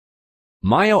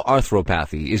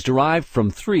Myoarthropathy is derived from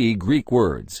three Greek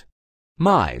words: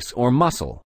 mys, or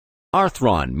muscle,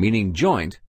 arthron, meaning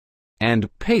joint, and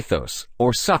pathos,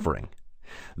 or suffering.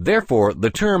 Therefore,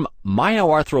 the term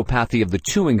myoarthropathy of the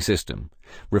chewing system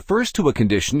refers to a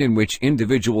condition in which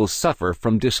individuals suffer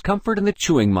from discomfort in the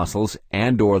chewing muscles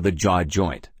and/or the jaw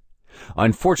joint.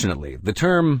 Unfortunately, the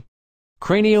term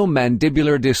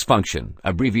craniomandibular dysfunction,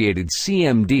 abbreviated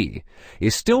CMD,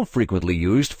 is still frequently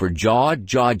used for jaw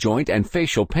joint, and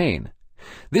facial pain.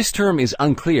 This term is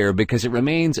unclear because it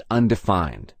remains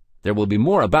undefined. There will be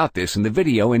more about this in the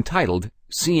video entitled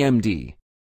CMD.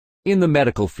 In the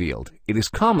medical field, it is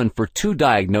common for two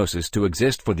diagnoses to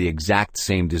exist for the exact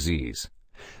same disease.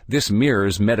 This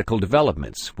mirrors medical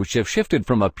developments, which have shifted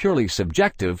from a purely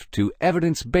subjective to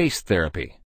evidence-based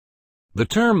therapy. The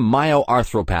term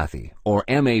myoarthropathy, or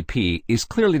MAP, is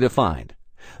clearly defined.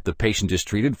 The patient is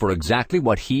treated for exactly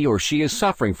what he or she is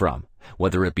suffering from,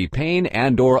 whether it be pain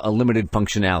and/or a limited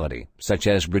functionality, such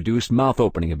as reduced mouth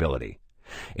opening ability.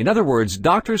 In other words,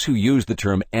 doctors who use the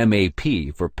term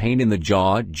MAP for pain in the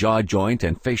jaw joint,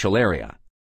 and facial area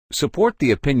support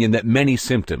the opinion that many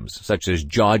symptoms, such as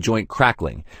jaw joint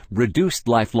crackling, reduced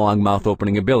lifelong mouth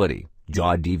opening ability,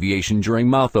 jaw deviation during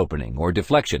mouth opening or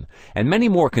deflection, and many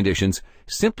more conditions,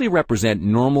 simply represent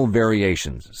normal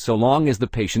variations so long as the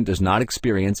patient does not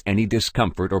experience any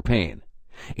discomfort or pain.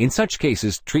 In such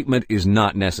cases, treatment is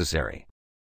not necessary.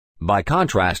 By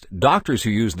contrast, doctors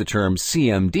who use the term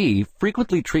CMD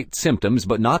frequently treat symptoms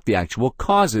but not the actual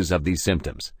causes of these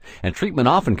symptoms, and treatment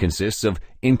often consists of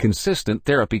inconsistent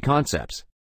therapy concepts.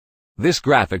 This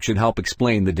graphic should help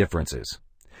explain the differences.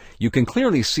 You can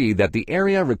clearly see that the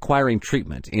area requiring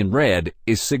treatment in red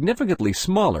is significantly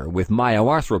smaller with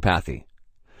myoarthropathy.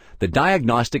 The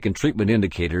diagnostic and treatment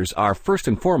indicators are first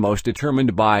and foremost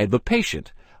determined by the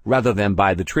patient rather than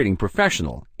by the treating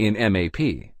professional in MAP.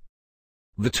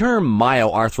 The term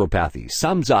myoarthropathy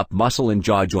sums up muscle and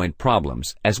jaw joint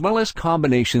problems as well as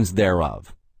combinations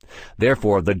thereof.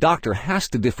 Therefore, the doctor has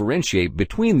to differentiate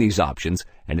between these options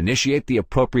and initiate the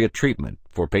appropriate treatment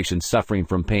for patients suffering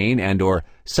from pain and/or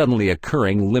suddenly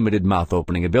occurring limited mouth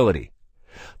opening ability.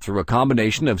 Through a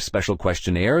combination of special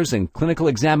questionnaires and clinical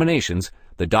examinations,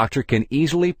 the doctor can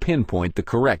easily pinpoint the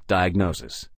correct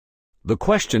diagnosis. The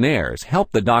questionnaires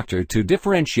help the doctor to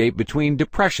differentiate between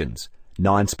depressions,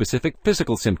 nonspecific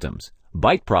physical symptoms,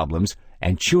 bite problems,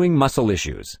 and chewing muscle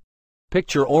issues.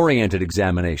 Picture-oriented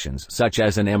examinations, such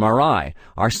as an MRI,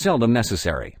 are seldom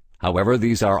necessary. However,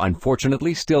 these are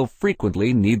unfortunately still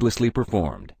frequently needlessly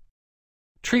performed.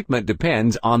 Treatment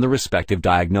depends on the respective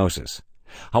diagnosis.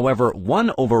 However,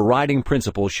 one overriding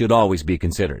principle should always be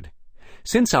considered.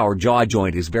 Since our jaw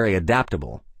joint is very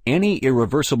adaptable, any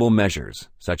irreversible measures,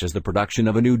 such as the production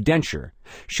of a new denture,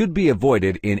 should be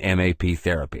avoided in MAP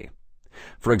therapy.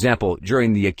 For example,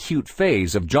 during the acute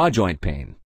phase of jaw joint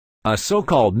pain, a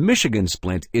so-called Michigan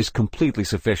splint is completely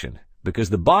sufficient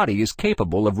because the body is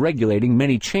capable of regulating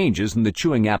many changes in the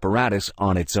chewing apparatus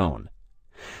on its own.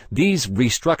 These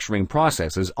restructuring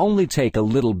processes only take a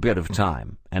little bit of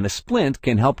time, and a splint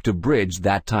can help to bridge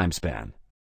that time span.